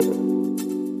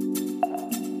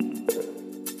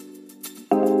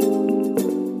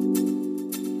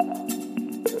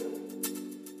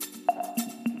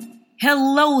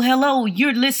Hello.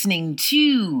 You're listening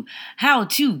to How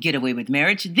to Get Away with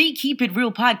Marriage, the Keep It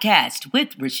Real podcast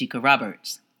with Rashika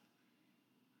Roberts.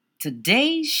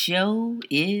 Today's show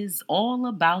is all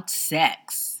about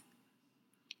sex.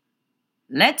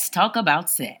 Let's talk about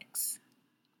sex.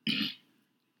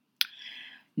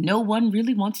 No one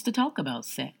really wants to talk about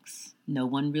sex. No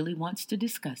one really wants to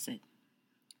discuss it.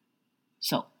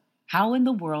 So, how in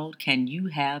the world can you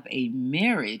have a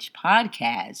marriage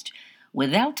podcast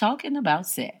without talking about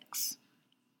sex?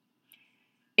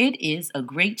 It is a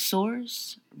great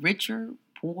source, richer,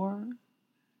 poor,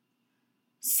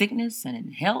 sickness and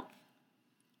in health,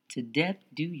 to death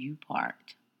do you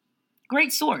part.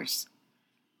 Great source.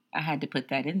 I had to put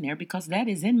that in there because that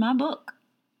is in my book.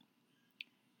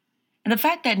 And the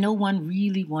fact that no one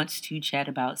really wants to chat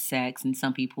about sex, and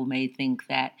some people may think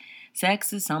that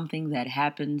sex is something that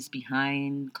happens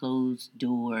behind closed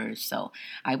doors, so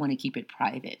I want to keep it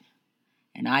private.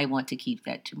 And I want to keep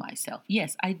that to myself.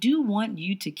 Yes, I do want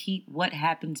you to keep what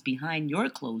happens behind your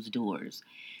closed doors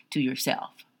to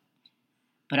yourself.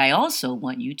 But I also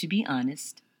want you to be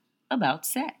honest about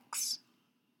sex.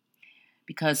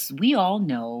 Because we all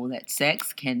know that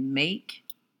sex can make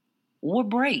or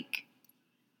break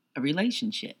a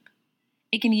relationship.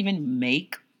 It can even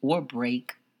make or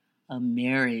break a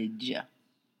marriage.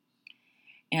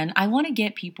 And I want to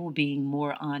get people being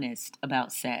more honest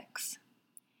about sex.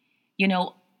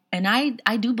 And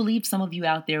I do believe some of you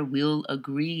out there will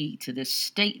agree to this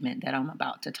statement that I'm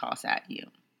about to toss at you.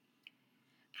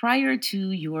 Prior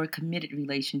to your committed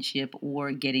relationship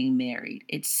or getting married,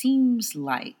 it seems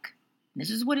like, this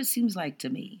is what it seems like to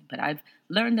me, but I've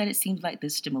learned that it seems like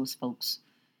this to most folks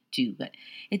too, but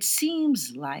it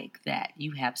seems like that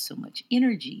you have so much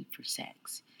energy for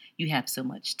sex. You have so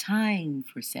much time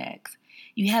for sex.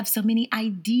 You have so many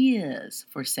ideas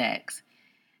for sex.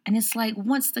 And it's like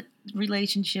once the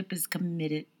relationship is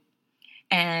committed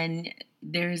and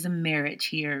there is a marriage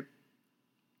here,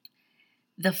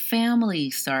 the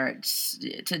family starts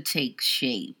to take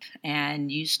shape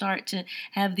and you start to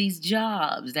have these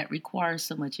jobs that require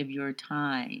so much of your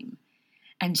time.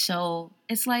 And so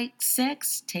it's like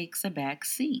sex takes a back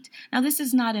seat. Now, this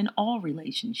is not in all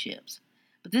relationships,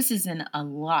 but this is in a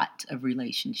lot of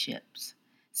relationships.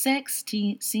 Sex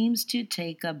seems to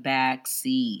take a back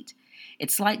seat.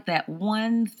 It's like that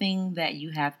one thing that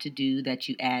you have to do that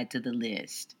you add to the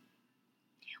list,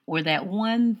 or that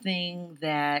one thing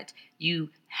that you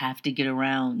have to get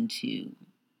around to.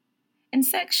 And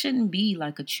sex shouldn't be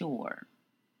like a chore.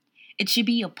 It should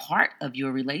be a part of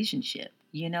your relationship.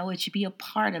 It should be a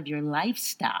part of your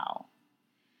lifestyle.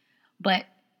 But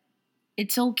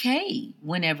it's okay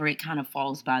whenever it kind of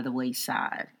falls by the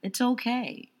wayside. It's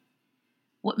okay.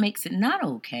 What makes it not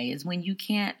okay is when you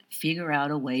can't figure out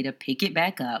a way to pick it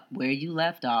back up where you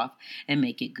left off and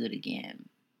make it good again.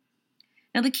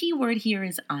 Now, the key word here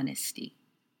is honesty.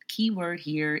 The key word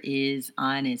here is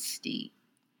honesty.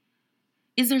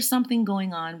 Is there something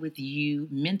going on with you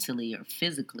mentally or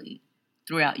physically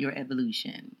throughout your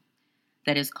evolution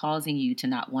that is causing you to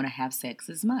not want to have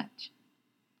sex as much?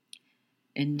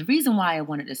 And the reason why I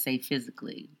wanted to say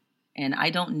physically, and I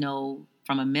don't know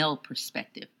from a male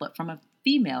perspective, but from a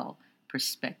female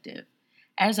perspective,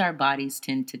 as our bodies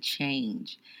tend to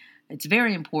change, it's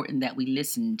very important that we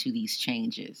listen to these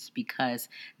changes because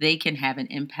they can have an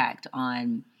impact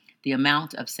on the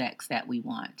amount of sex that we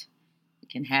want.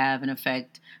 It can have an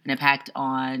impact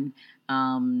on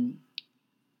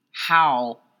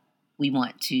how we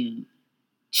want to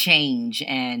change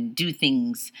and do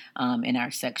things in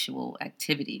our sexual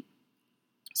activity.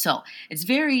 So it's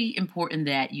very important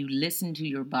that you listen to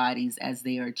your bodies as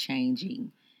they are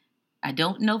changing. I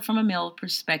don't know from a male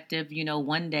perspective.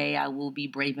 One day I will be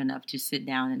brave enough to sit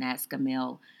down and ask a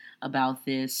male about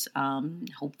this.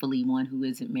 Hopefully one who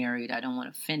isn't married. I don't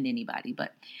want to offend anybody,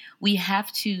 but we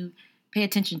have to pay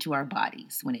attention to our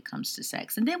bodies when it comes to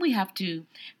sex. And then we have to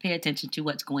pay attention to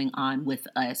what's going on with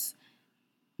us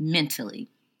mentally.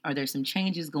 Are there some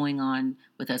changes going on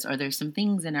with us? Are there some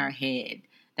things in our head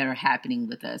that are happening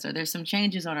with us? Are there some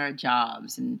changes on our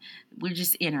jobs and we're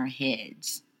just in our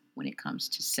heads when it comes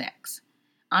to sex?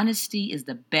 Honesty is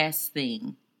the best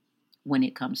thing when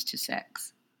it comes to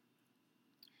sex.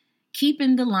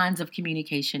 Keeping the lines of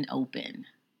communication open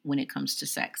when it comes to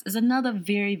sex is another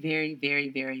very, very, very,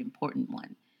 very important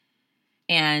one.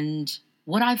 And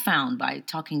what I found by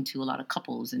talking to a lot of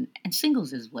couples and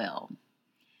singles as well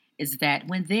is that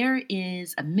when there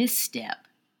is a misstep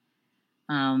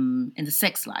in the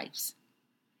sex lives,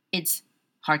 it's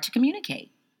hard to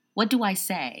communicate. What do I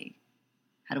say?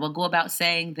 How do I go about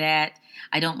saying that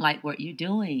I don't like what you're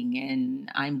doing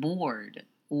and I'm bored?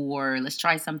 Or let's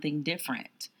try something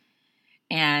different.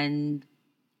 And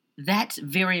that's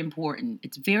very important.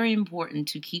 It's very important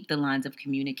to keep the lines of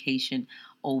communication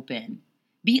open.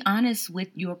 Be honest with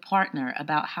your partner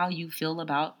about how you feel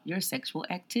about your sexual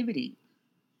activity.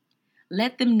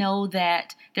 Let them know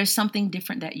that there's something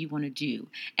different that you want to do.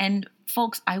 And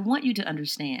folks, I want you to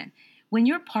understand when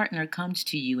your partner comes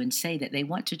to you and say that they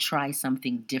want to try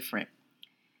something different,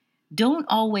 don't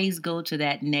always go to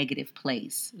that negative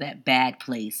place, that bad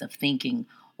place of thinking,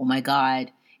 oh my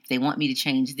God, if they want me to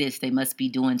change this, they must be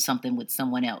doing something with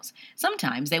someone else.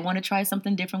 Sometimes they want to try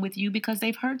something different with you because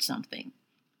they've heard something.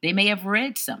 They may have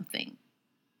read something.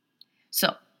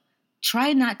 So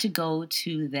try not to go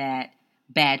to that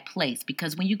bad place,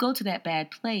 because when you go to that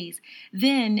bad place,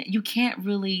 then you can't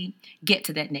really get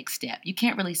to that next step. You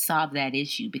can't really solve that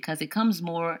issue because it becomes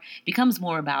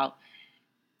more about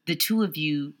the two of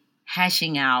you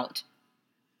hashing out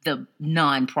the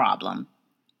non-problem,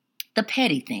 the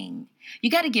petty thing. You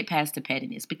got to get past the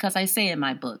pettiness, because I say in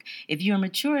my book, if you're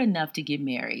mature enough to get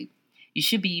married, you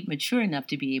should be mature enough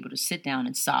to be able to sit down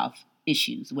and solve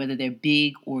issues, whether they're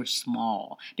big or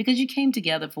small, because you came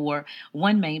together for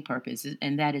one main purpose,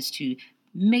 and that is to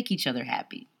make each other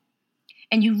happy.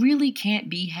 And you really can't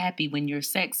be happy when your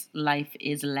sex life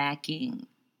is lacking.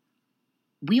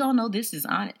 We all know this is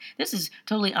honest. This is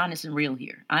totally honest and real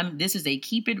here. This is a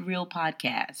keep it real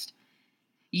podcast.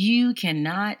 You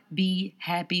cannot be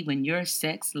happy when your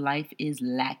sex life is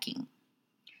lacking.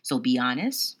 So be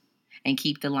honest and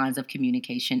keep the lines of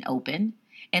communication open,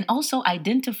 and also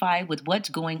identify with what's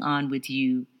going on with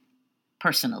you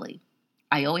personally.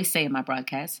 I always say in my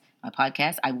podcast,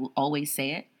 I will always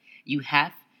say it. You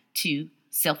have to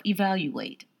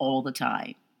self-evaluate all the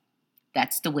time.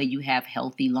 That's the way you have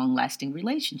healthy, long-lasting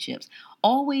relationships.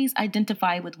 Always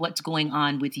identify with what's going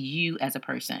on with you as a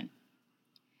person.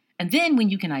 And then when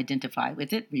you can identify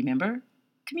with it, remember,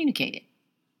 communicate it.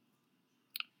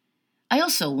 I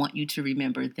also want you to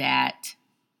remember that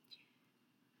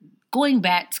going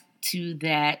back to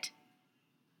that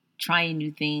trying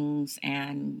new things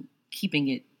and keeping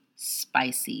it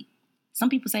spicy. Some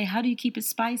people say, how do you keep it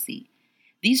spicy?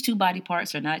 These two body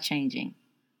parts are not changing.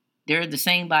 They're the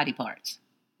same body parts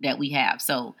that we have.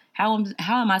 So how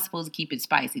am I supposed to keep it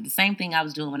spicy? The same thing I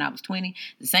was doing when I was 20,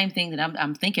 the same thing that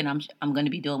I'm thinking I'm going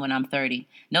to be doing when I'm 30.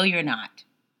 No, you're not.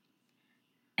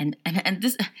 And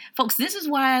this, folks, this is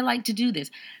why I like to do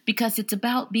this, because it's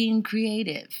about being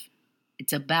creative.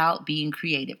 It's about being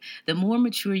creative. The more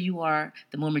mature you are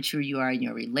in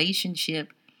your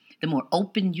relationship, the more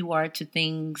open you are to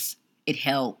things, it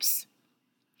helps.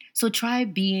 So try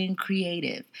being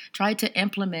creative. Try to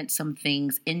implement some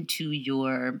things into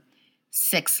your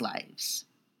sex lives.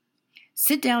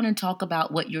 Sit down and talk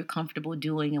about what you're comfortable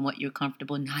doing and what you're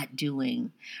comfortable not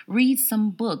doing. Read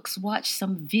some books, watch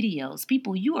some videos.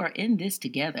 People, you are in this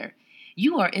together.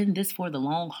 You are in this for the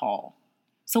long haul.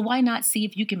 So why not see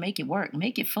if you can make it work?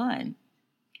 Make it fun.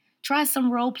 Try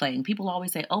some role playing. People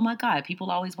always say, oh my God,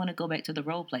 people always want to go back to the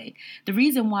role playing. The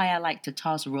reason why I like to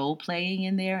toss role playing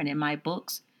in there and in my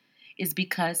books is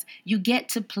because you get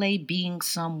to play being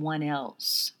someone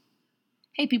else.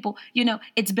 Hey, people,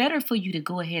 it's better for you to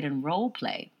go ahead and role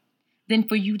play than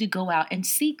for you to go out and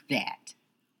seek that.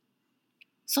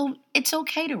 So it's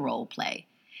okay to role play.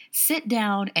 Sit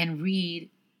down and read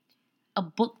a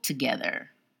book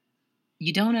together.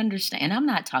 You don't understand. And I'm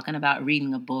not talking about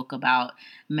reading a book about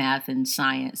math and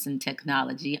science and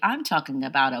technology. I'm talking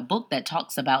about a book that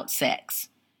talks about sex.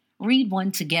 Read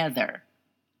one together.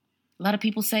 A lot of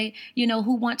people say,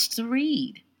 who wants to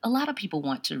read? A lot of people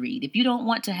want to read. If you don't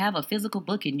want to have a physical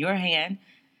book in your hand,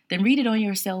 then read it on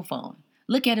your cell phone.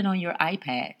 Look at it on your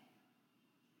iPad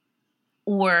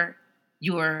or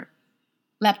your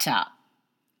laptop.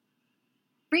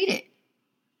 Read it.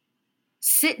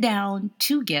 Sit down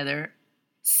together.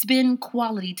 Spend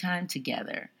quality time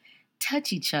together.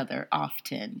 Touch each other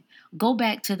often. Go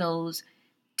back to those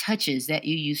touches that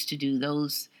you used to do,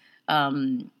 those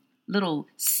little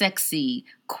sexy,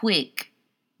 quick,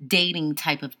 dating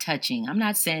type of touching. I'm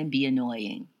not saying be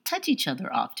annoying. Touch each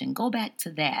other often. Go back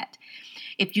to that.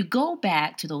 If you go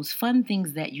back to those fun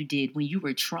things that you did when you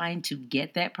were trying to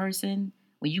get that person,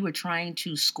 when you were trying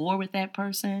to score with that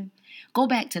person, go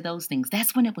back to those things.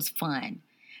 That's when it was fun.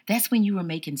 That's when you were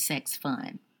making sex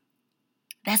fun.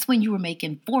 That's when you were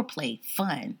making foreplay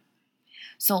fun.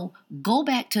 So go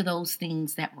back to those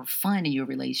things that were fun in your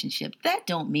relationship. That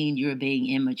don't mean you're being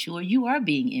immature. You are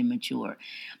being immature.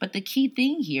 But the key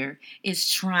thing here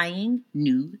is trying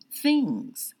new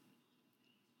things.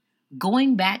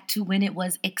 Going back to when it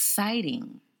was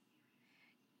exciting.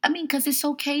 Because it's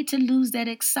okay to lose that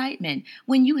excitement.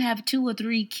 When you have 2 or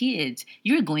 3 kids,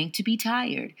 you're going to be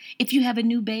tired. If you have a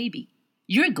new baby,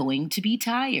 you're going to be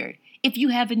tired. If you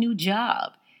have a new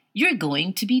job, you're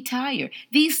going to be tired.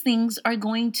 These things are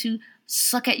going to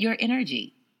suck at your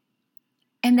energy.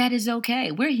 And that is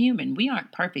okay. We're human. We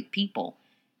aren't perfect people.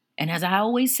 And as I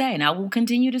always say, and I will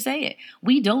continue to say it,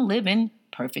 we don't live in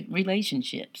perfect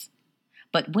relationships.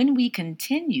 But when we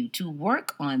continue to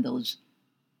work on those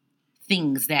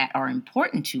things that are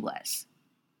important to us,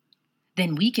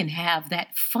 then we can have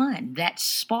that fun, that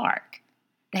spark,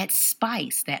 that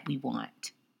spice that we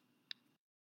want.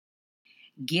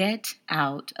 Get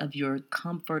out of your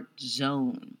comfort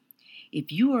zone.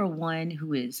 If you are one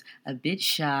who is a bit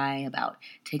shy about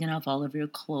taking off all of your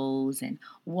clothes and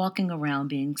walking around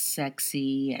being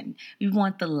sexy, and you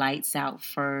want the lights out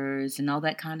first and all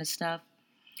that kind of stuff,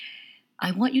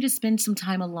 I want you to spend some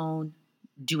time alone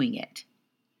doing it.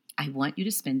 I want you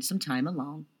to spend some time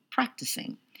alone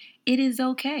practicing. It is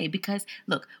okay because,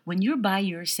 look, when you're by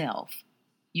yourself,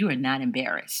 you are not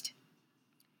embarrassed.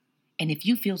 And if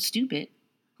you feel stupid,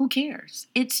 who cares?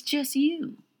 It's just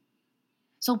you.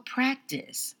 So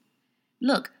practice.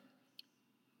 Look,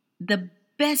 the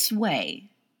best way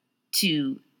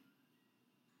to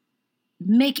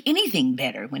make anything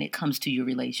better when it comes to your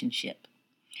relationship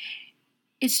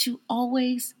is to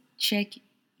always check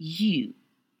you.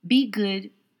 Be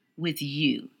good with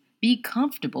you. Be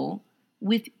comfortable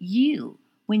with you.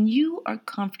 When you are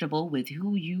comfortable with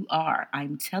who you are,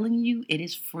 I'm telling you, it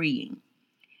is freeing.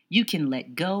 You can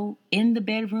let go in the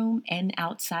bedroom and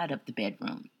outside of the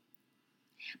bedroom.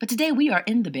 But today we are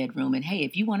in the bedroom, and hey,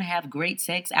 if you want to have great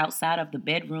sex outside of the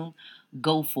bedroom,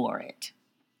 go for it.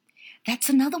 That's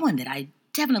another one that I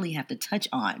definitely have to touch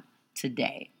on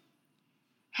today.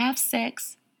 Have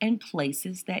sex in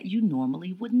places that you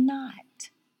normally would not.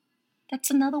 That's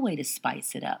another way to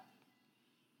spice it up.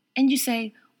 And you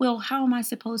say, well, how am I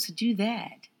supposed to do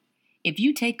that? If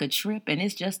you take a trip and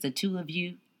it's just the two of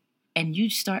you, and you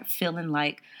start feeling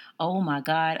like, oh my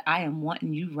God, I am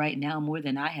wanting you right now more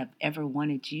than I have ever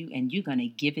wanted you, and you're going to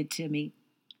give it to me.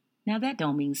 Now, that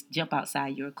don't mean jump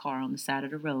outside your car on the side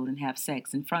of the road and have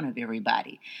sex in front of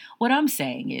everybody. What I'm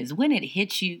saying is, when it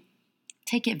hits you,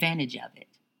 take advantage of it.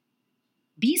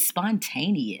 Be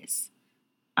spontaneous.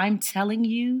 I'm telling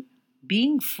you,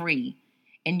 being free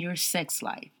in your sex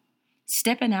life,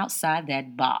 stepping outside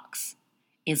that box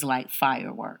is like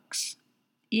fireworks.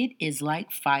 It is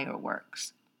like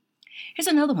fireworks. Here's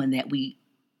another one that we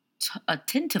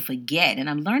tend to forget, and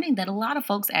I'm learning that a lot of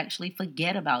folks actually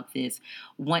forget about this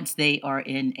once they are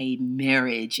in a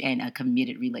marriage and a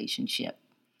committed relationship.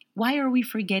 Why are we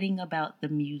forgetting about the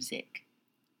music?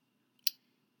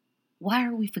 Why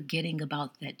are we forgetting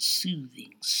about that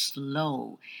soothing,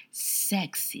 slow,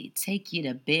 sexy, take you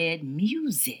to bed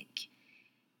music?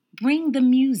 Bring the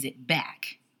music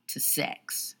back to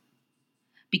sex.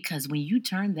 Because when you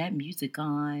turn that music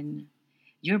on,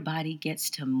 your body gets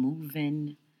to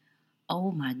moving.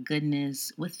 Oh my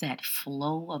goodness, with that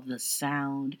flow of the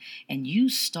sound, and you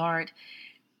start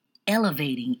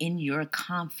elevating in your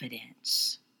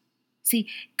confidence. See,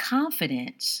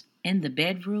 confidence in the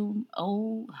bedroom,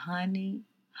 oh honey,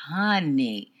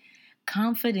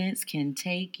 confidence can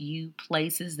take you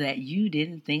places that you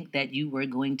didn't think that you were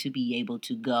going to be able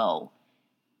to go.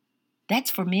 That's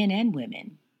for men and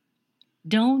women.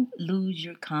 Don't lose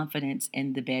your confidence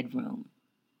in the bedroom.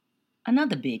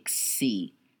 Another big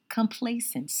C,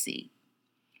 complacency.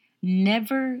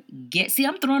 Never get, see,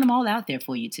 I'm throwing them all out there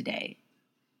for you today.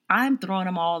 I'm throwing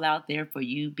them all out there for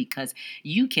you because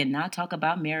you cannot talk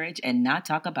about marriage and not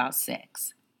talk about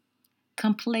sex.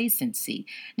 Complacency.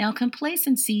 Now,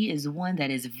 complacency is one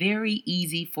that is very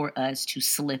easy for us to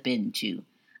slip into.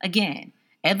 Again,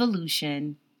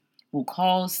 evolution will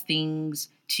cause things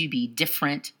to be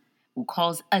different, will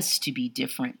cause us to be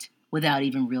different without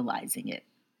even realizing it.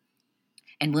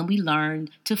 And when we learn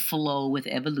to flow with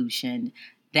evolution,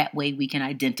 that way we can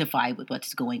identify with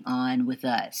what's going on with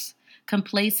us.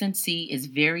 Complacency is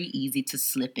very easy to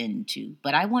slip into,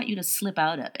 but I want you to slip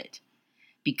out of it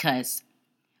because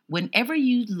whenever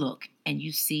you look and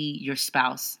you see your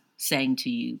spouse saying to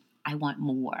you, I want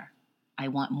more, I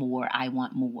want more, I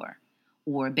want more,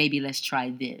 or baby, let's try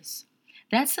this,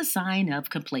 that's a sign of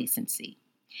complacency.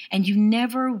 And you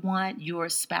never want your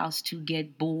spouse to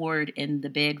get bored in the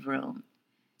bedroom.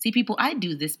 See, people, I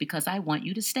do this because I want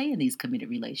you to stay in these committed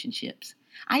relationships.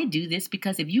 I do this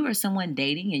because if you are someone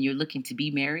dating and you're looking to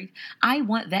be married, I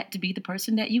want that to be the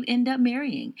person that you end up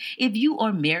marrying. If you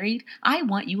are married, I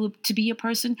want you to be a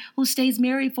person who stays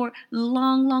married for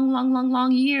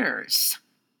long years.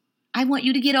 I want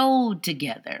you to get old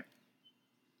together.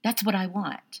 That's what I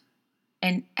want.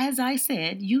 And as I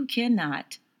said, you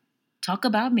cannot talk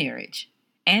about marriage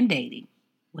and dating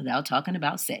without talking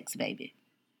about sex, baby.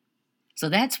 So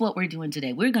that's what we're doing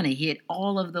today. We're going to hit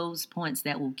all of those points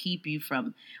that will keep you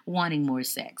from wanting more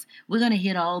sex. We're going to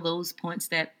hit all those points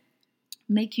that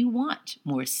make you want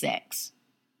more sex.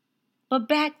 But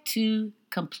back to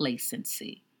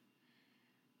complacency.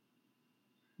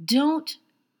 Don't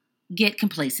get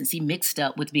complacency mixed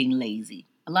up with being lazy.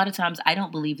 A lot of times I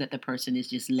don't believe that the person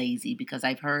is just lazy, because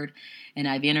I've heard and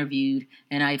I've interviewed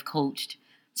and I've coached,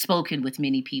 spoken with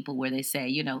many people where they say,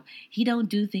 he don't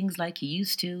do things like he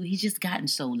used to. He's just gotten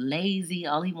so lazy.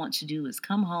 All he wants to do is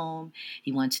come home.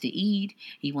 He wants to eat.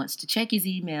 He wants to check his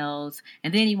emails.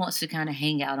 And then he wants to kind of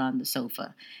hang out on the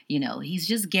sofa. He's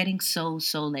just getting so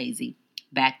lazy.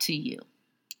 Back to you.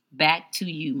 Back to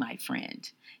you, my friend.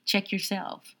 Check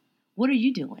yourself. What are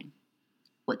you doing?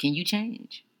 What can you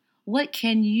change? What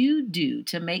can you do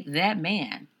to make that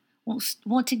man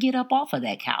want to get up off of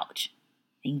that couch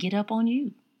and get up on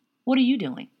you? What are you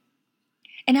doing?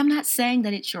 And I'm not saying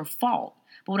that it's your fault,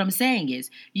 but what I'm saying is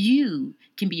you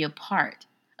can be a part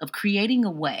of creating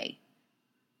a way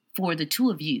for the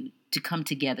two of you to come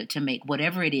together to make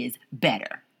whatever it is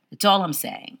better. That's all I'm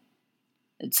saying.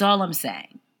 That's all I'm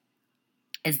saying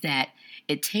is that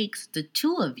it takes the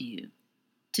two of you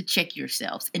to check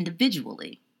yourselves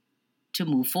individually to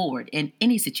move forward in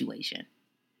any situation.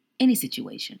 Any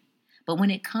situation. But when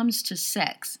it comes to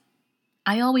sex,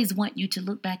 I always want you to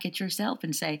look back at yourself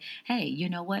and say, hey, you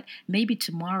know what? Maybe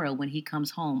tomorrow when he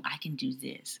comes home, I can do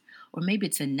this. Or maybe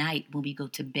tonight when we go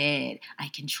to bed, I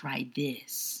can try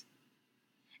this.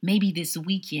 Maybe this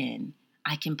weekend,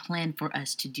 I can plan for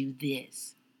us to do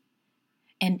this.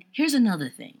 And here's another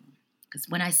thing. Because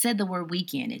when I said the word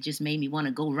weekend, it just made me want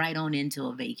to go right on into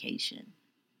a vacation.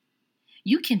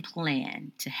 You can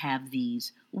plan to have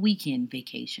these weekend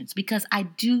vacations, because I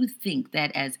do think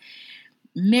that as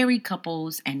married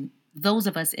couples and those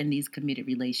of us in these committed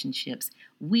relationships,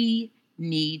 we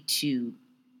need to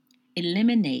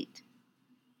eliminate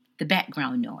the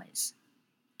background noise.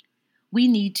 We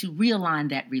need to realign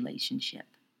that relationship.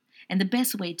 And the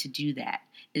best way to do that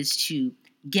is to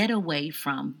get away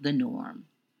from the norm.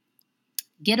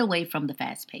 Get away from the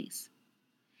fast pace.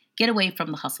 Get away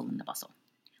from the hustle and the bustle.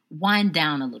 Wind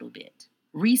down a little bit.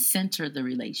 Recenter the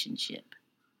relationship.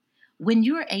 When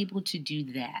you're able to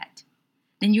do that,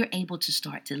 then you're able to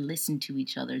start to listen to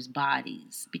each other's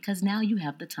bodies, because now you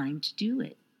have the time to do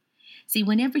it. See,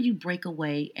 whenever you break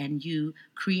away and you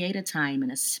create a time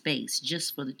and a space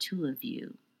just for the two of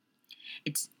you,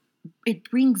 it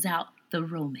brings out the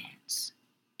romance.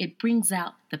 It brings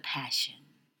out the passion.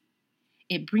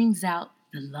 It brings out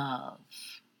the love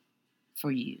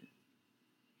for you.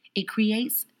 It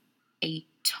creates a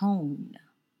tone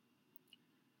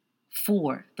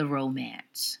for the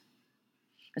romance.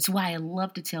 That's why I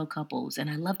love to tell couples, and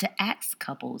I love to ask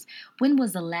couples, when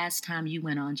was the last time you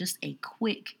went on just a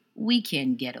quick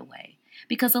weekend getaway?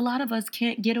 Because a lot of us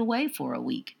can't get away for a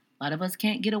week. A lot of us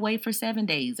can't get away for 7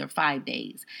 days or 5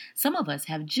 days. Some of us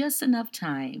have just enough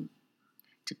time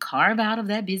to carve out of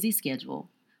that busy schedule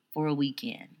for a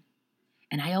weekend.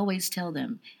 And I always tell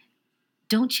them,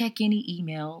 don't check any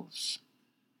emails.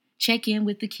 Check in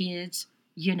with the kids,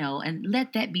 and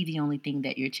let that be the only thing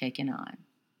that you're checking on.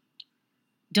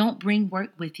 Don't bring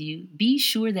work with you. Be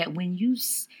sure that when you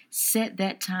set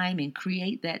that time and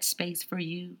create that space for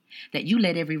you, that you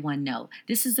let everyone know,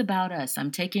 this is about us.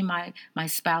 I'm taking my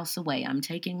spouse away. I'm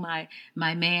taking my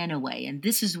man away. And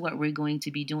this is what we're going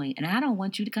to be doing. And I don't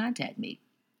want you to contact me,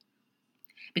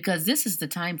 because this is the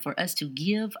time for us to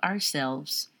give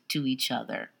ourselves to each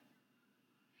other.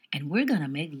 And we're going to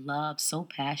make love so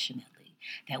passionately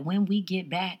that when we get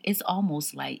back, it's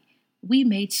almost like we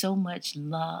made so much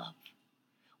love.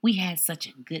 We had such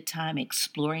a good time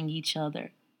exploring each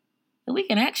other that we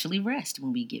can actually rest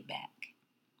when we get back.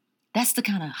 That's the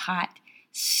kind of hot,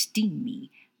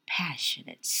 steamy,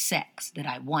 passionate sex that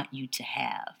I want you to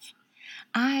have.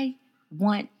 I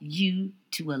want you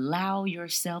to allow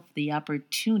yourself the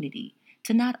opportunity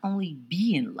to not only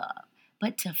be in love,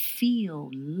 but to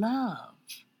feel love.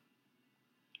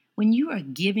 When you are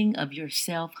giving of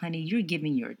yourself, honey, you're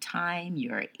giving your time,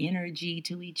 your energy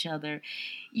to each other.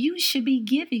 You should be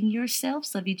giving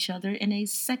yourselves of each other in a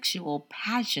sexual,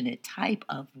 passionate type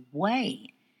of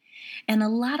way. And a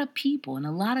lot of people and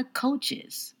a lot of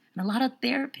coaches and a lot of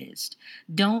therapists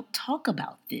don't talk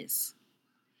about this.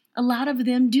 A lot of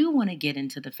them do want to get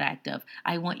into the fact of,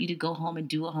 I want you to go home and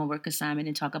do a homework assignment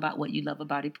and talk about what you love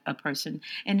about a person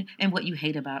and what you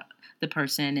hate about the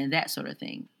person and that sort of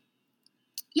thing.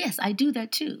 Yes, I do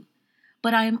that too.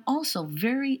 But I am also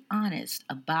very honest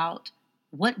about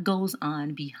what goes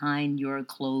on behind your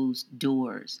closed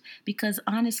doors. Because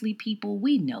honestly, people,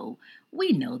 we know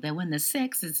that when the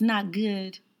sex is not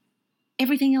good,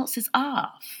 everything else is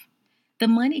off. The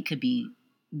money could be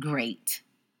great.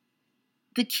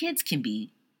 The kids can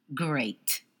be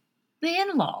great. The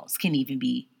in-laws can even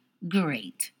be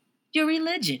great. Your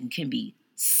religion can be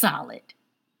solid.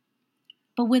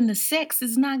 But when the sex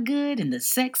is not good and the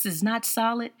sex is not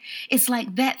solid, it's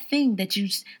like that thing that you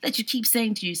keep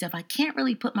saying to yourself, I can't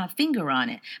really put my finger on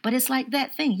it, but it's like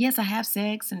that thing. Yes, I have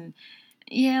sex, and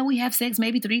yeah, we have sex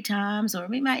maybe 3 times, or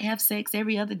we might have sex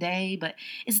every other day, but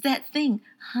it's that thing.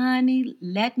 Honey,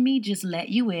 let me just let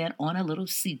you in on a little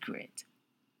secret.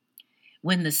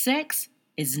 When the sex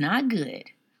is not good,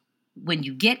 when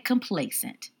you get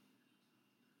complacent,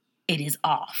 it is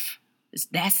off.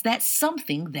 That's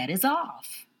something that is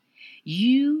off.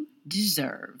 You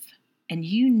deserve and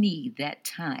you need that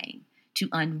time to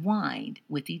unwind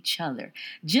with each other.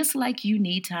 Just like you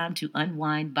need time to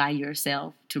unwind by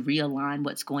yourself, to realign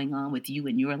what's going on with you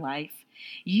in your life,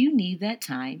 you need that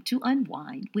time to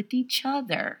unwind with each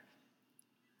other.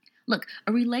 Look,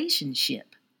 a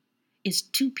relationship is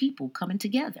 2 people coming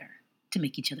together to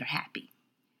make each other happy.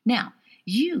 Now,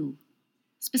 you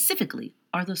specifically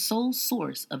are the sole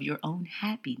source of your own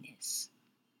happiness.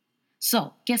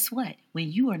 So, guess what? When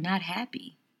you are not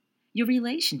happy, your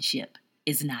relationship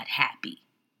is not happy.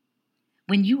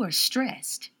 When you are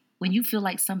stressed, when you feel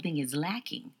like something is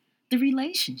lacking, the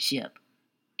relationship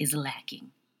is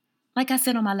lacking. Like I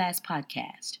said on my last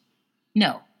podcast,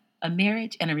 no, a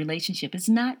marriage and a relationship is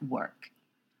not work.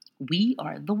 We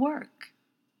are the work.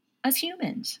 As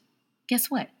humans,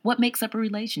 guess what? What makes up a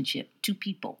relationship? 2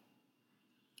 people.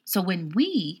 So when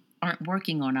we aren't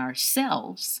working on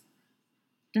ourselves,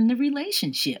 then the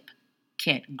relationship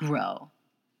can't grow.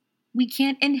 We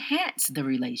can't enhance the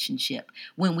relationship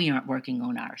when we aren't working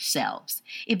on ourselves.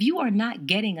 If you are not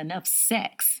getting enough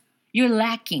sex, you're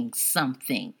lacking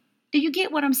something. Do you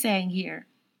get what I'm saying here?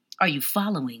 Are you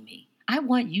following me? I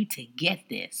want you to get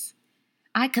this.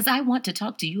 Because I want to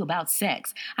talk to you about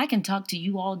sex. I can talk to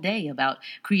you all day about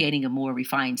creating a more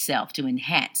refined self to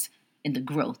enhance in the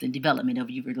growth and development of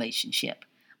your relationship.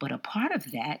 But a part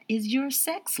of that is your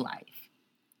sex life.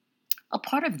 A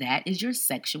part of that is your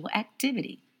sexual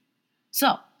activity.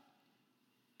 So,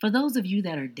 for those of you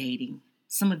that are dating,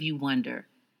 some of you wonder,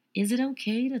 is it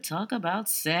okay to talk about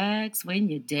sex when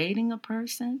you're dating a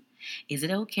person? Is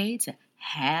it okay to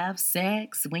have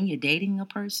sex when you're dating a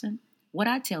person? What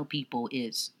I tell people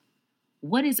is,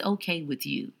 what is okay with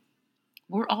you?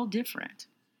 We're all different.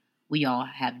 We all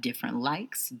have different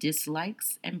likes,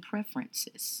 dislikes, and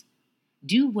preferences.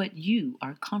 Do what you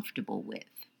are comfortable with.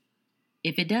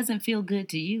 If it doesn't feel good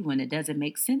to you and it doesn't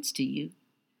make sense to you,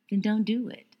 then don't do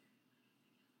it.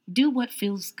 Do what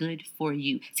feels good for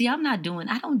you. See, I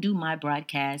don't do my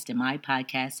broadcast and my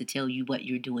podcast to tell you what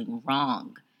you're doing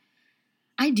wrong.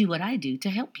 I do what I do to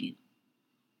help you.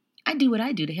 I do what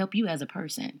I do to help you as a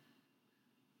person.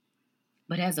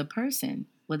 But as a person,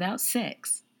 without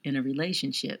sex in a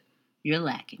relationship, you're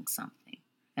lacking something.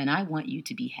 And I want you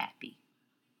to be happy.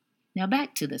 Now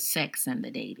back to the sex and the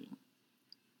dating.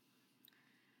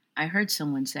 I heard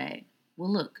someone say,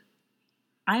 well, look,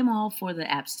 I'm all for the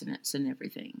abstinence and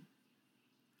everything.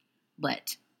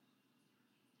 But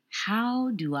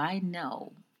how do I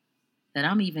know that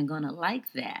I'm even going to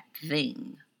like that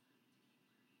thing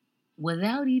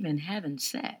without even having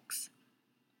sex?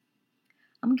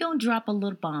 I'm going to drop a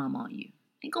little bomb on you.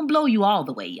 Ain't going to blow you all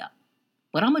the way up,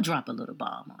 but I'm going to drop a little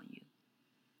bomb on you.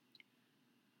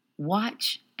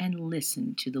 Watch and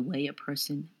listen to the way a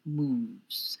person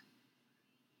moves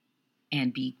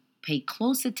and pay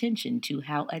close attention to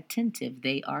how attentive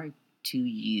they are to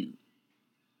you.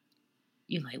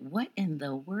 You're like, what in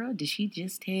the world did she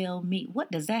just tell me?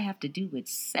 What does that have to do with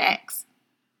sex?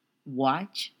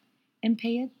 Watch and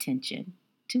pay attention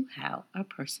to how a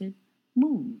person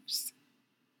moves.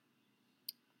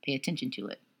 Pay attention to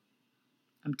it.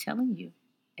 I'm telling you,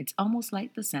 it's almost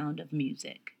like the sound of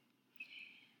music.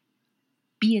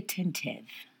 Be attentive,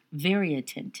 very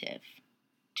attentive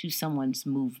to someone's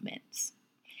movements.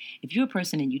 If you're a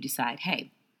person and you decide,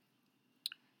 hey,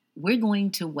 we're going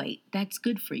to wait, that's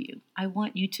good for you. I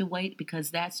want you to wait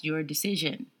because that's your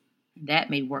decision.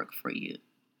 That may work for you.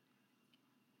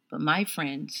 But my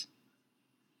friends,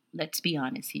 let's be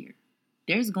honest here.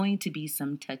 There's going to be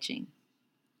some touching.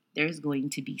 There's going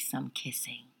to be some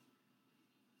kissing.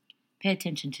 Pay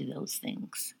attention to those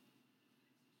things.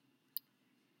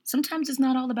 Sometimes it's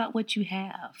not all about what you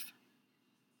have.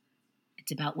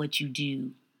 It's about what you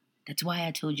do. That's why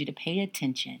I told you to pay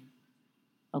attention.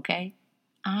 Okay?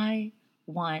 I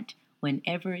want,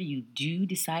 whenever you do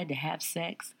decide to have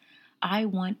sex, I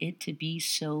want it to be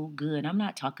so good. I'm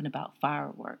not talking about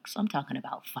fireworks. I'm talking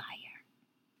about fire.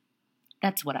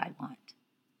 That's what I want.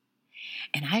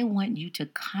 And I want you to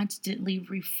constantly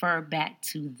refer back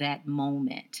to that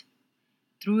moment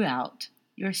throughout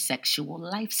your sexual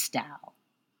lifestyle.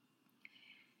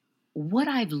 What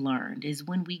I've learned is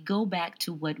when we go back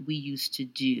to what we used to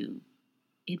do,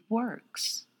 it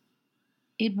works.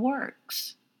 It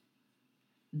works.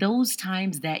 Those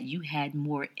times that you had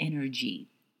more energy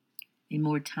and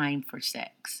more time for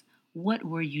sex, what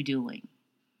were you doing?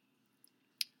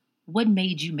 What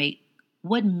made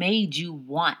you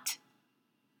want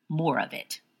more of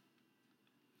it?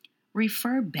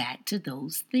 Refer back to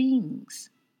those things.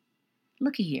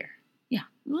 Look at here. Yeah,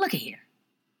 look at here.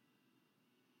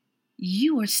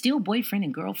 You are still boyfriend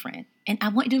and girlfriend, and I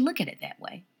want you to look at it that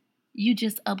way. You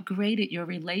just upgraded your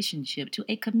relationship to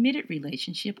a committed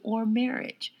relationship or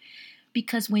marriage.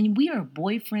 Because when we are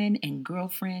boyfriend and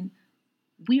girlfriend,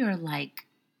 we are like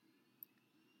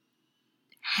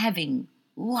having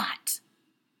lots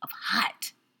of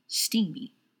hot,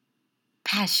 steamy,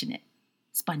 passionate,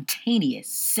 spontaneous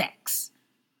sex.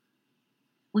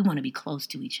 We want to be close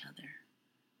to each other.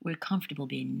 We're comfortable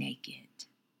being naked.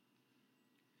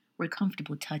 We're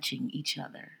comfortable touching each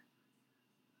other.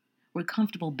 We're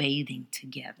comfortable bathing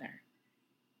together.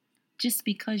 Just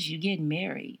because you get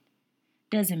married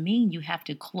doesn't mean you have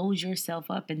to close yourself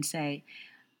up and say,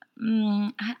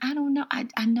 I don't know.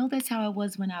 I know that's how it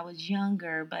was when I was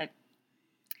younger, but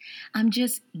I'm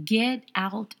just get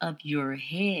out of your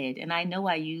head. And I know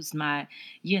I use my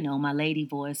lady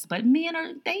voice, but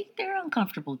men they're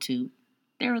uncomfortable too.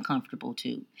 They're uncomfortable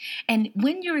too. And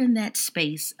when you're in that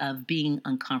space of being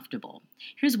uncomfortable,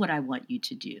 here's what I want you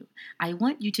to do. I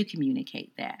want you to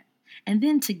communicate that. And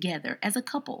then together as a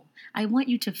couple, I want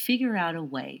you to figure out a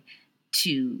way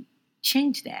to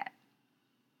change that.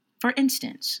 For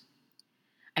instance,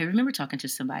 I remember talking to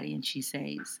somebody and she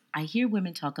says, I hear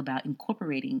women talk about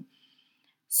incorporating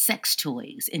sex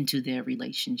toys into their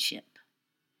relationship.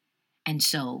 And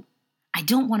so I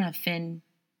don't want to offend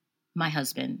my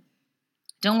husband,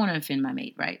 don't want to offend my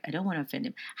mate, right? I don't want to offend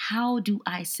him. How do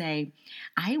I say,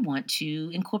 I want to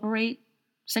incorporate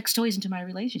sex toys into my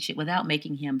relationship without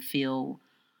making him feel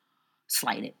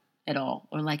slighted at all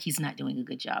or like he's not doing a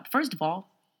good job? First of all,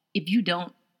 if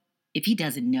he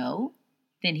doesn't know,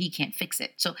 then he can't fix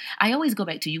it. So I always go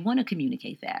back to you want to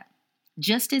communicate that.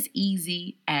 Just as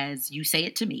easy as you say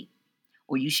it to me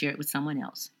or you share it with someone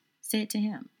else, say it to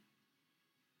him.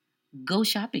 Go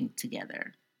shopping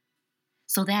together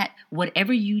so that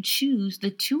whatever you choose,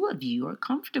 the two of you are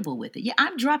comfortable with it. Yeah,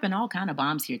 I'm dropping all kind of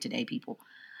bombs here today, people.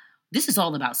 This is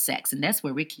all about sex, and that's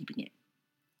where we're keeping it.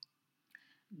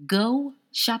 Go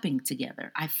shopping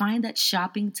together. I find that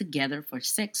shopping together for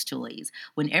sex toys,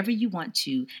 whenever you want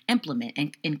to implement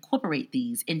and incorporate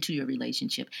these into your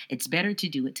relationship, it's better to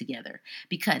do it together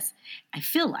because I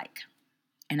feel like,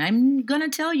 and I'm going to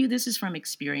tell you this is from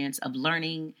experience of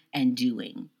learning and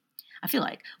doing. I feel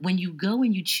like when you go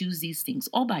and you choose these things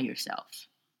all by yourself,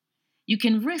 you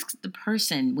can risk the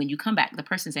person, when you come back, the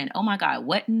person saying, oh my God,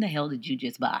 what in the hell did you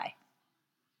just buy?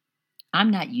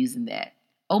 I'm not using that.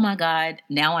 Oh my God,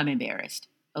 now I'm embarrassed.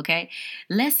 Okay?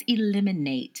 Let's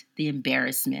eliminate the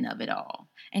embarrassment of it all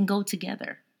and go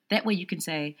together. That way you can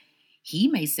say, he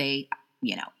may say,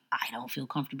 I don't feel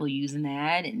comfortable using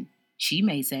that. And she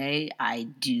may say, I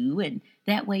do. And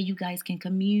that way you guys can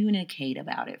communicate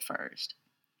about it first.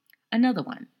 Another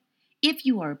one, if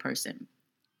you are a person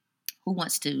who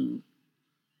wants to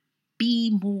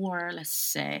be more, let's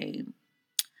say,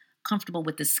 comfortable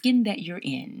with the skin that you're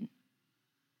in,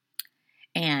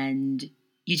 and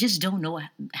you just don't know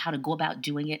how to go about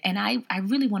doing it. And I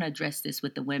really want to address this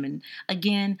with the women.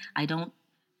 Again, I don't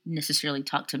necessarily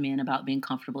talk to men about being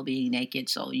comfortable being naked.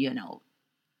 So,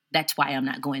 that's why I'm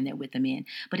not going there with the men.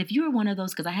 But if you're one of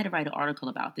those, because I had to write an article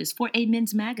about this for a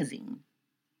men's magazine.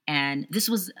 And this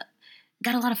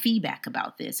got a lot of feedback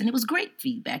about this. And it was great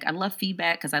feedback. I love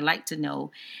feedback because I like to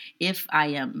know if I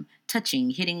am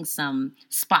hitting some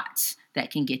spots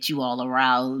that can get you all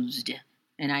aroused.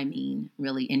 And I mean,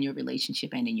 really, in your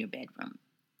relationship and in your bedroom.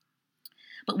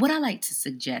 But what I like to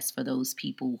suggest for those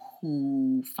people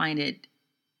who find it,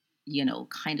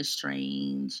 kind of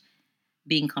strange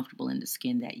being comfortable in the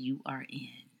skin that you are in,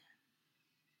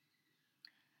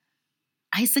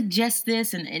 I suggest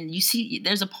this, and you see,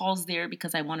 there's a pause there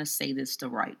because I want to say this the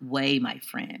right way, my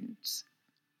friends.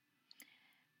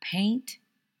 Paint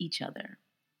each other.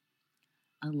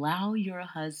 Allow your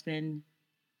husband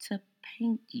to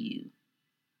paint you.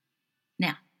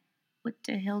 Now, what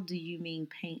the hell do you mean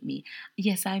paint me?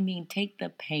 Yes, I mean take the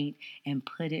paint and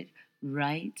put it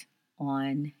right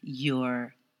on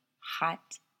your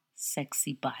hot,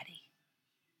 sexy body.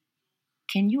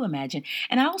 Can you imagine?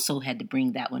 And I also had to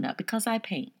bring that one up because I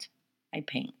paint. I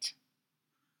paint.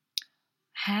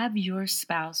 Have your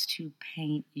spouse to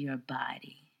paint your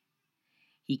body.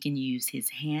 He can use his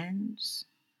hands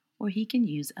or he can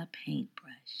use a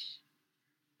paintbrush.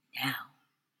 Now,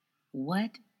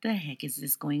 what the heck is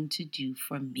this going to do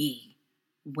for me,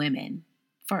 women?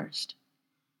 First,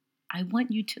 I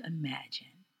want you to imagine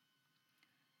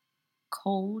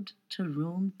cold to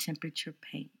room temperature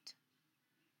paint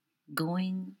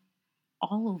going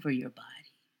all over your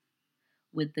body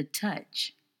with the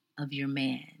touch of your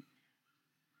man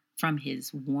from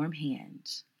his warm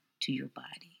hands to your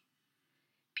body.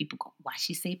 People go, why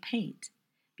she say paint?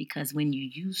 Because when you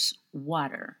use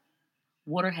water,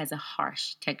 water has a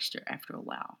harsh texture after a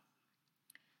while.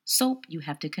 Soap, you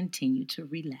have to continue to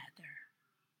relather.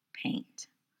 Paint.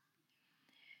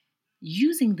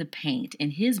 Using the paint in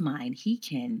his mind, he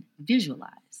can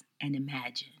visualize and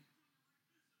imagine.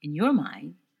 In your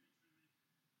mind,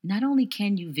 not only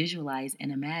can you visualize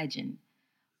and imagine,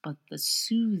 but the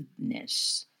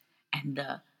soothness and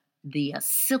the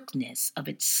silkness of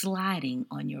it sliding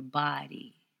on your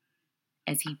body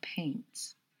as he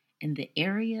paints in the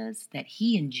areas that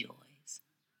he enjoys,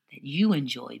 that you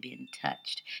enjoy being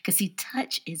touched. Because see,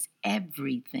 touch is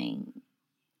everything.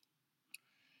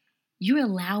 You're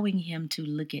allowing him to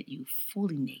look at you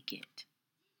fully naked.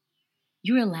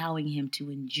 You're allowing him to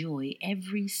enjoy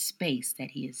every space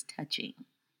that he is touching.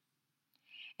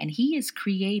 And he is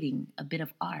creating a bit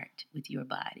of art with your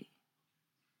body.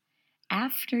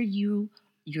 After you're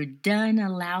done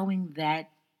allowing that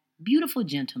beautiful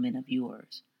gentleman of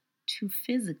yours to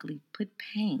physically put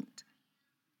paint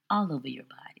all over your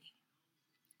body,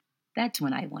 that's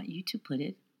when I want you to put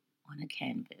it on a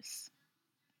canvas.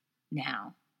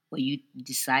 Now, what you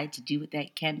decide to do with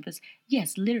that canvas,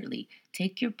 yes, literally,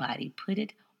 take your body, put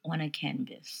it on a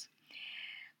canvas.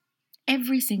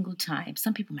 Every single time,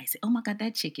 some people might say, oh my God,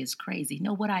 that chick is crazy.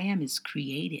 No, what I am is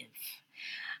creative.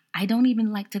 I don't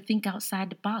even like to think outside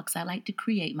the box. I like to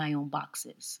create my own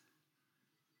boxes.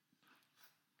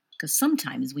 Because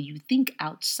sometimes when you think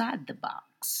outside the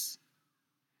box,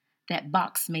 that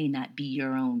box may not be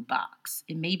your own box.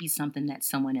 It may be something that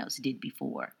someone else did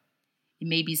before. It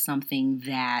may be something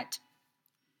that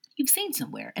you've seen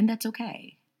somewhere, and that's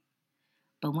okay.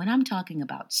 But when I'm talking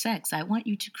about sex, I want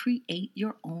you to create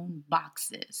your own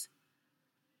boxes.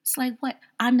 It's like, what?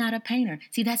 I'm not a painter.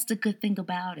 See, that's the good thing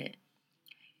about it.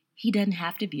 He doesn't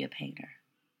have to be a painter.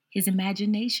 His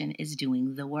imagination is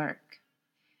doing the work.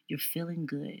 You're feeling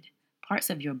good. Parts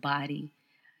of your body,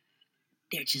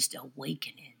 they're just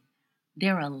awakening.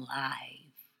 They're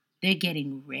alive. They're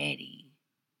getting ready.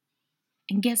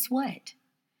 And guess what?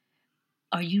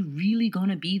 Are you really going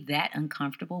to be that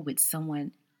uncomfortable with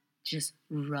someone just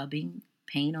rubbing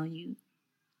paint on you?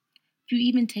 If you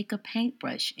even take a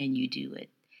paintbrush and you do it,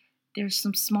 there's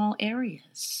some small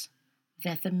areas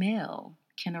that the male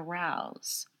can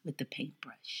arouse with the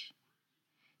paintbrush.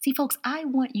 See, folks, I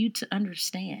want you to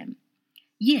understand,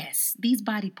 yes, these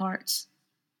body parts,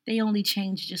 they only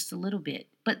change just a little bit,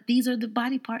 but these are the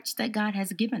body parts that God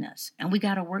has given us, and we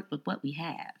got to work with what we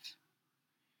have.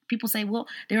 People say, well,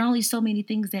 there are only so many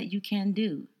things that you can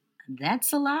do.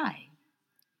 That's a lie.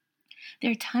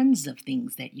 There are tons of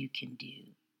things that you can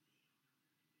do.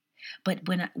 But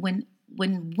when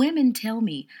women tell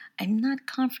me I'm not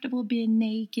comfortable being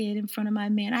naked in front of my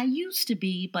man, I used to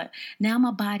be, but now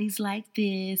my body's like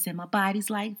this and my body's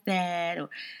like that, or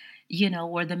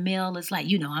the male is like,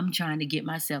 I'm trying to get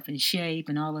myself in shape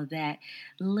and all of that.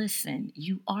 Listen,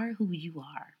 you are who you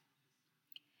are.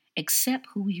 Accept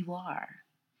who you are.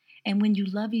 And when you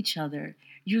love each other,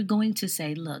 you're going to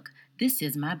say, look, this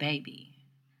is my baby.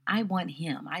 I want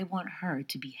him. I want her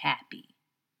to be happy.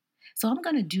 So I'm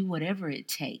going to do whatever it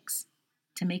takes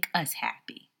to make us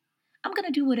happy. I'm going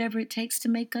to do whatever it takes to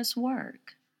make us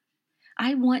work.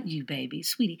 I want you, baby,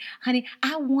 sweetie, honey,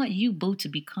 I want you, boo, to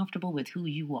be comfortable with who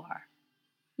you are.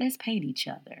 Let's paint each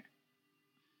other.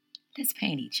 Let's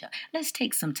paint each other. Let's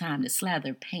take some time to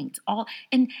slather paint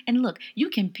and look, you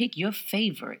can pick your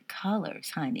favorite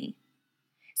colors, honey.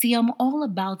 See, I'm all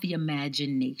about the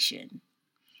imagination.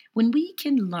 When we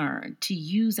can learn to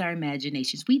use our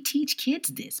imaginations, we teach kids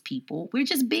this, people. We're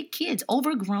just big kids,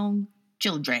 overgrown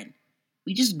children.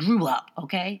 We just grew up,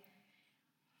 okay?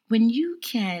 When you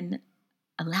can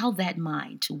allow that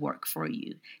mind to work for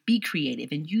you, be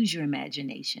creative and use your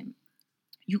imagination,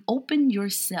 you open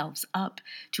yourselves up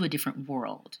to a different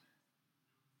world.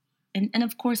 And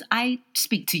of course, I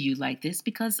speak to you like this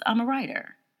because I'm a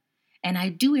writer. And I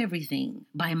do everything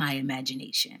by my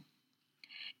imagination.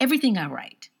 Everything I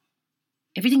write,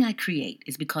 everything I create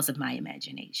is because of my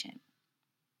imagination.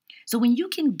 So when you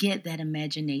can get that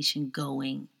imagination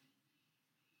going,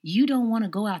 you don't want to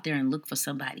go out there and look for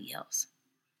somebody else.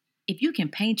 If you can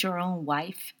paint your own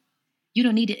wife, you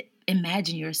don't need to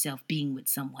imagine yourself being with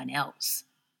someone else.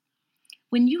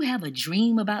 When you have a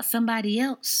dream about somebody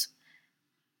else,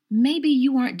 maybe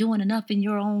you aren't doing enough in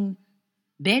your own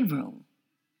bedroom.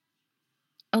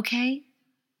 Okay?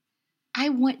 I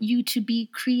want you to be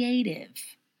creative.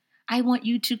 I want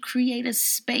you to create a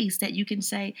space that you can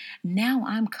say, now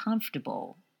I'm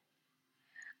comfortable.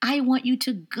 I want you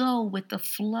to go with the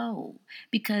flow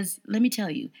because let me tell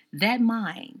you, that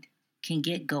mind can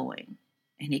get going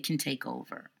and it can take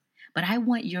over. But I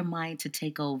want your mind to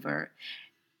take over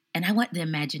and I want the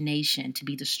imagination to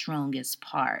be the strongest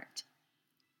part.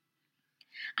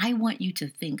 I want you to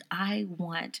think, I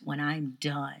want when I'm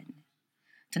done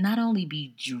to not only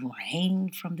be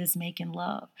drained from this making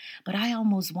love, but I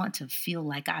almost want to feel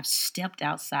like I've stepped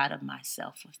outside of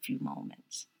myself for a few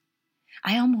moments.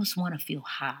 I almost want to feel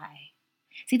high.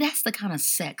 See, that's the kind of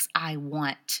sex I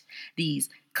want these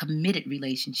committed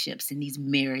relationships and these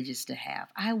marriages to have.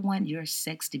 I want your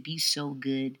sex to be so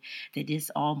good that it's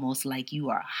almost like you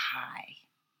are high.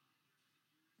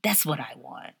 That's what I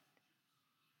want.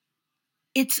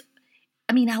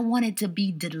 I want it to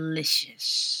be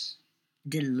delicious.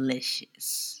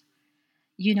 Delicious.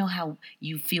 You know how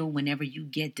you feel whenever you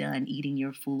get done eating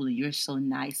your food and you're so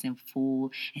nice and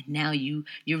full and now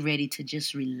you're ready to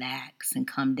just relax and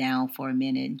come down for a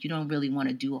minute. You don't really want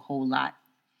to do a whole lot.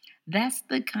 That's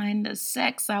the kind of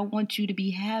sex I want you to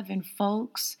be having,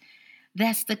 folks.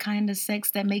 That's the kind of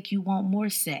sex that make you want more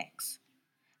sex.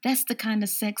 That's the kind of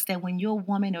sex that when your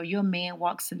woman or your man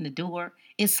walks in the door,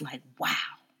 it's like, wow.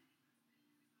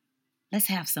 Let's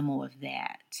have some more of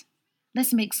that.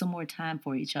 Let's make some more time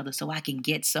for each other so I can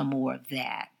get some more of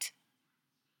that.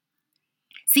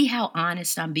 See how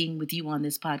honest I'm being with you on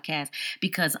this podcast?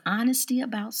 Because honesty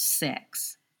about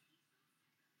sex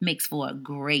makes for a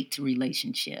great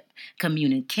relationship.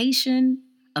 Communication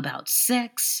about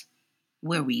sex,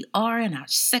 where we are in our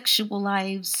sexual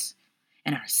lives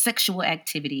and our sexual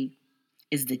activity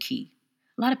is the key.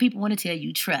 A lot of people want to tell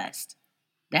you trust.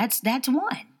 That's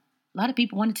one. A lot of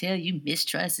people want to tell you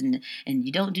mistrust and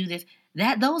you don't do this.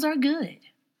 Those are good.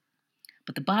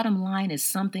 But the bottom line is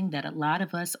something that a lot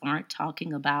of us aren't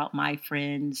talking about, my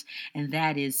friends, and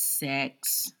that is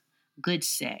sex. Good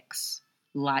sex.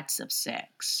 Lots of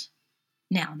sex.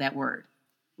 Now, that word,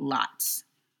 lots.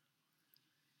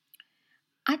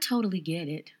 I totally get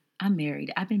it. I'm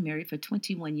married. I've been married for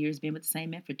 21 years, been with the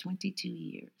same man for 22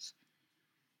 years.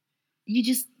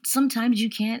 Sometimes you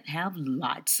can't have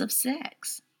lots of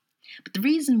sex. But the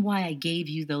reason why I gave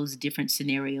you those different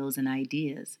scenarios and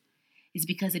ideas is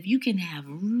because if you can have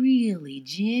really,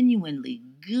 genuinely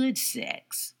good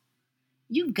sex,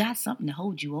 you've got something to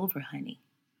hold you over, honey.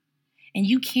 And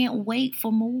you can't wait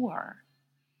for more.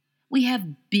 We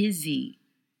have busy,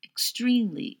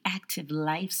 extremely active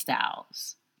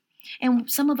lifestyles.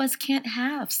 And some of us can't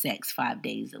have sex 5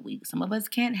 days a week. Some of us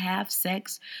can't have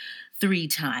sex 3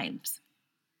 times,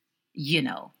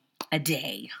 a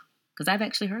day. Because I've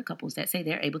actually heard couples that say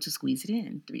they're able to squeeze it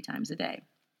in 3 times a day.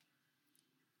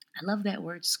 I love that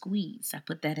word squeeze. I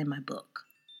put that in my book.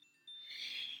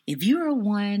 If you're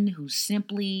one who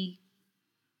simply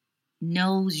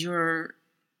knows your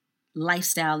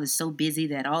lifestyle is so busy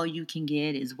that all you can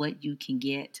get is what you can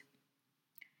get,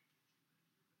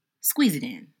 squeeze it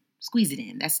in. Squeeze it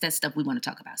in. That's that stuff we want to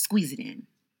talk about. Squeeze it in.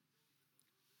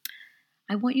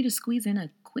 I want you to squeeze in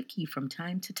a quickie from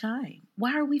time to time.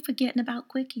 Why are we forgetting about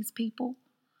quickies, people?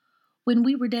 When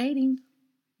we were dating,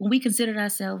 when we considered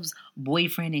ourselves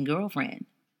boyfriend and girlfriend,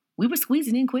 we were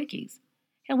squeezing in quickies.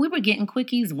 And we were getting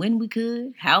quickies when we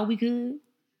could, how we could.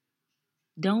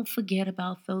 Don't forget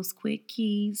about those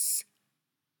quickies.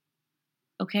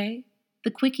 Okay?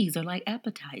 The quickies are like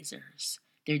appetizers.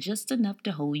 They're just enough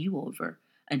to hold you over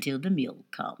until the meal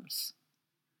comes.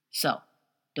 So,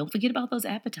 don't forget about those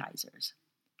appetizers.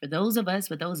 For those of us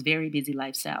with those very busy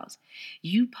lifestyles,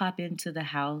 you pop into the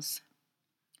house,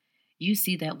 you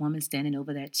see that woman standing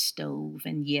over that stove.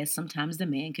 And yes, sometimes the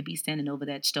man could be standing over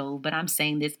that stove, but I'm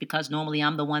saying this because normally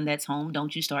I'm the one that's home.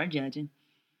 Don't you start judging.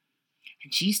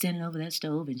 And she's standing over that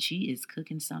stove and she is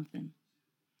cooking something.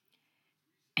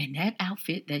 And that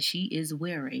outfit that she is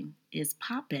wearing is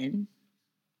popping,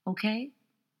 okay?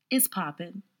 It's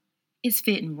popping. It's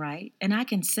fitting right. And I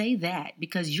can say that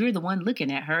because you're the one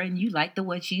looking at her and you like the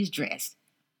way she's dressed.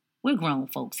 We're grown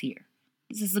folks here.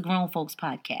 This is a grown folks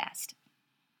podcast.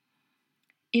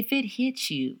 If it hits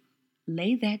you,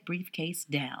 lay that briefcase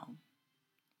down.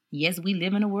 Yes, we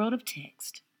live in a world of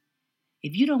text.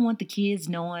 If you don't want the kids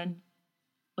knowing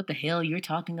what the hell you're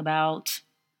talking about,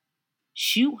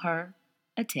 shoot her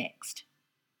a text.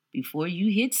 Before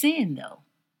you hit send, though,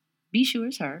 be sure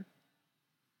it's her.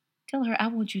 Tell her, I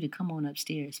want you to come on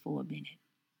upstairs for a minute.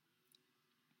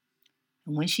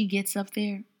 And when she gets up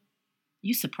there,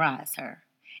 you surprise her.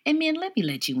 And men, let me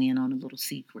let you in on a little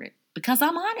secret because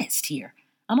I'm honest here.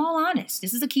 I'm all honest.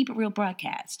 This is a Keep It Real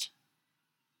broadcast.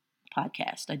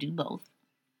 Podcast. I do both.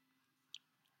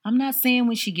 I'm not saying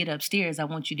when she get upstairs, I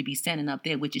want you to be standing up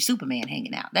there with your Superman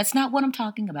hanging out. That's not what I'm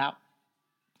talking about.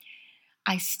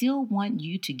 I still want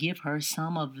you to give her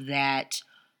some of that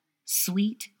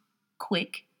sweet,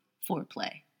 quick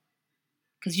foreplay.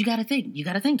 Because you got to think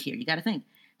here. You got to think.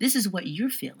 This is what you're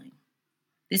feeling.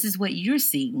 This is what you're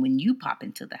seeing when you pop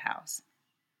into the house.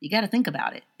 You got to think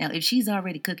about it. Now, if she's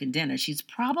already cooking dinner, she's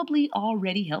probably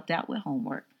already helped out with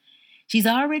homework. She's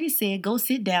already said, go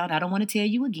sit down. I don't want to tell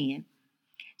you again.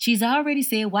 She's already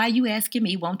said, why you asking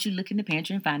me? Won't you look in the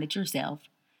pantry and find it yourself?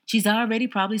 She's already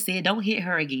probably said, don't hit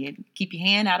her again. Keep your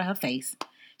hand out of her face.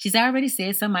 She's already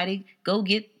said, somebody go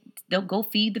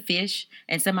feed the fish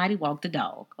and somebody walk the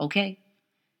dog, okay?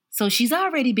 So she's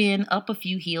already been up a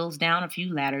few hills, down a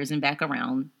few ladders, and back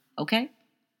around, okay?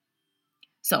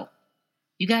 So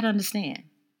you got to understand,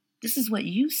 this is what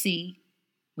you see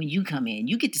when you come in.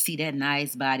 You get to see that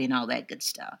nice body and all that good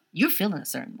stuff. You're feeling a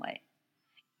certain way.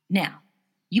 Now,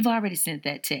 you've already sent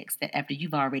that text that after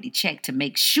you've already checked to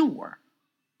make sure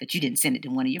that you didn't send it to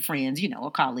one of your friends,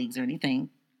 or colleagues or anything.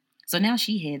 So now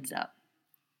she heads up.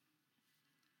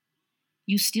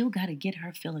 You still got to get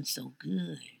her feeling so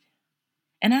good.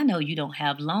 And I know you don't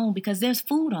have long because there's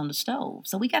food on the stove.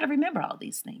 So we got to remember all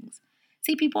these things.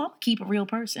 See, people, I'm going to keep a real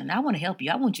person. I want to help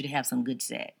you. I want you to have some good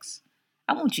sex.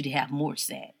 I want you to have more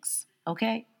sex.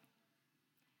 Okay?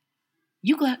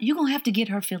 You're going to have to get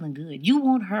her feeling good. You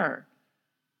want her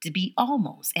to be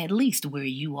almost at least where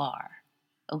you are.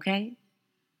 Okay?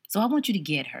 So I want you to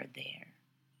get her there.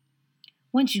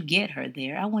 Once you get her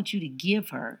there, I want you to give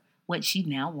her what she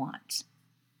now wants.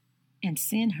 And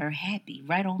send her happy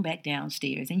right on back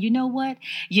downstairs. And you know what?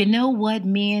 You know what,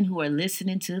 men who are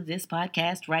listening to this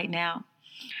podcast right now?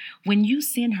 When you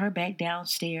send her back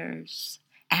downstairs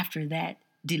after that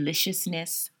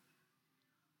deliciousness,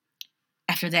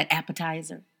 after that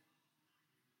appetizer,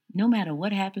 no matter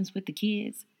what happens with the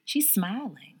kids, she's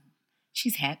smiling.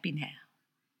 She's happy now.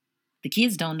 The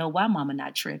kids don't know why mama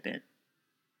not tripping.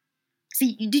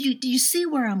 See, do you see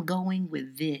where I'm going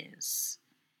with this?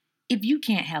 If you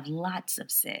can't have lots of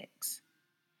sex,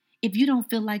 if you don't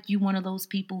feel like you're one of those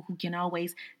people who can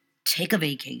always take a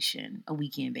vacation, a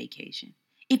weekend vacation,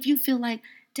 if you feel like,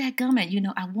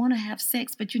 dadgummit, I want to have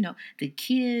sex, but the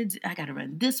kids, I got to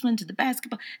run this one to the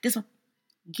basketball, this one.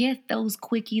 Get those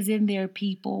quickies in there,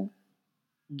 people.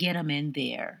 Get them in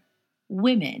there.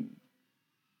 Women,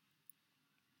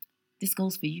 this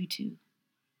goes for you too.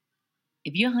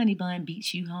 If your honey bun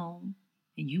beats you home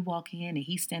and you walk in and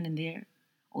he's standing there,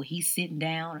 or he's sitting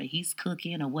down, or he's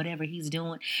cooking, or whatever he's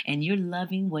doing, and you're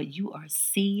loving what you are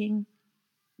seeing,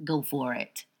 go for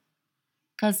it.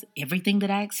 Because everything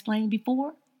that I explained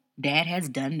before, Dad has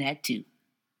done that too.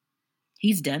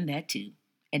 He's done that too.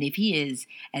 And if he is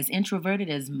as introverted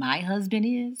as my husband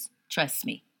is, trust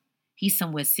me, he's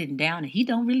somewhere sitting down and he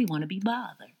don't really want to be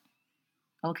bothered.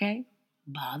 Okay?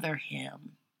 Bother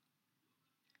him.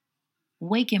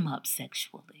 Wake him up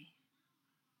sexually.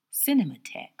 Send him a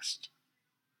text.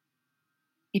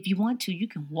 If you want to, you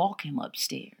can walk him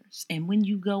upstairs. And when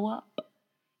you go up,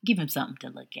 give him something to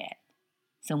look at.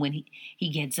 So when he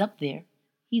gets up there,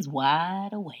 he's wide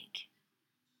awake.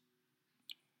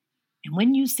 And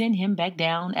when you send him back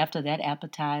down after that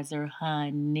appetizer,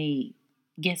 honey,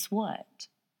 guess what?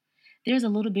 There's a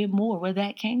little bit more where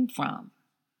that came from.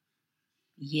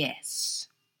 Yes.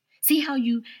 See how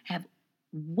you have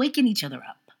waken each other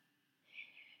up.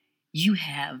 You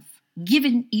have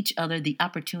given each other the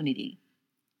opportunity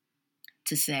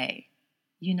to say,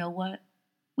 you know what?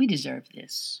 We deserve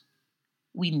this.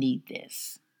 We need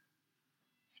this.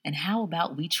 And how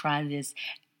about we try this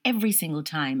every single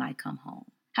time I come home?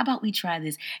 How about we try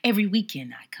this every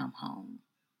weekend I come home?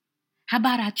 How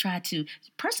about I try to,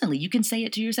 personally, you can say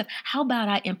it to yourself, how about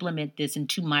I implement this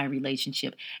into my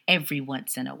relationship every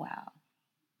once in a while?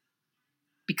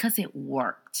 Because it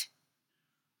worked.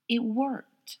 It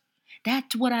worked.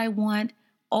 That's what I want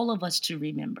all of us to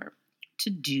remember, to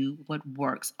do what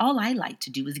works. All I like to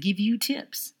do is give you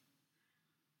tips.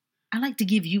 I like to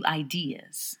give you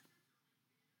ideas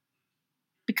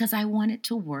because I want it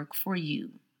to work for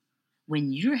you.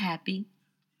 When you're happy,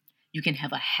 you can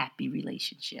have a happy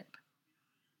relationship.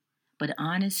 But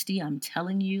honesty, I'm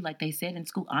telling you, like they said in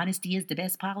school, honesty is the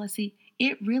best policy.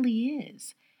 It really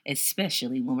is,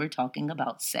 especially when we're talking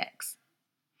about sex.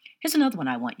 Here's another one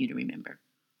I want you to remember.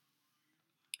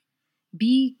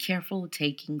 Be careful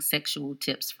taking sexual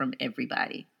tips from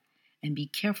everybody. And be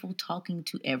careful talking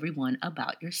to everyone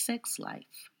about your sex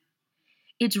life.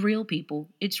 It's real, people.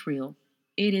 It's real.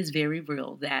 It is very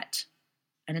real that,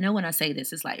 and I know when I say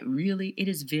this, it's like, really? It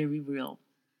is very real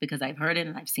because I've heard it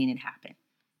and I've seen it happen.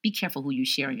 Be careful who you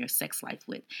share your sex life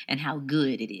with and how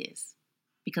good it is,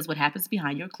 because what happens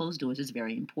behind your closed doors is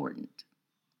very important.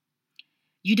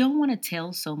 You don't want to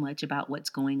tell so much about what's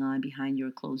going on behind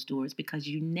your closed doors because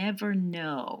you never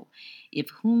know if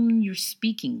whom you're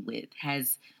speaking with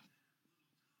has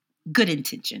good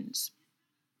intentions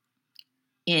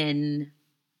in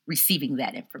receiving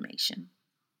that information.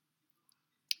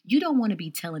 You don't want to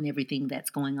be telling everything that's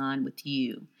going on with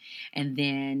you. And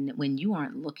then when you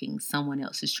aren't looking, someone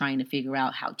else is trying to figure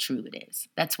out how true it is.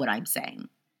 That's what I'm saying.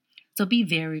 So be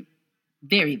very,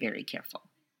 very, very careful.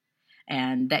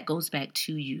 And that goes back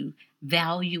to you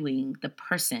valuing the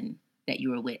person that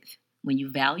you are with. When you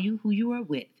value who you are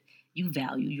with, you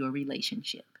value your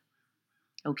relationship.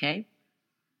 Okay?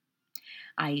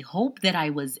 I hope that I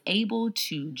was able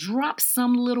to drop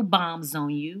some little bombs on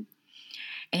you.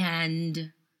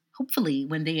 And hopefully,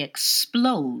 when they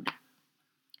explode,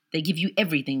 they give you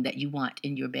everything that you want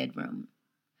in your bedroom.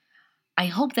 I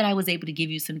hope that I was able to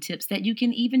give you some tips that you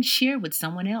can even share with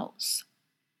someone else.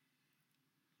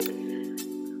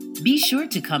 Be sure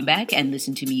to come back and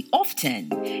listen to me often.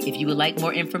 If you would like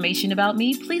more information about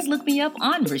me, please look me up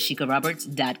on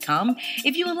RashikaRoberts.com.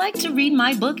 If you would like to read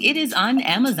my book, it is on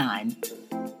Amazon.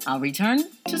 I'll return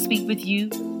to speak with you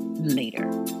later.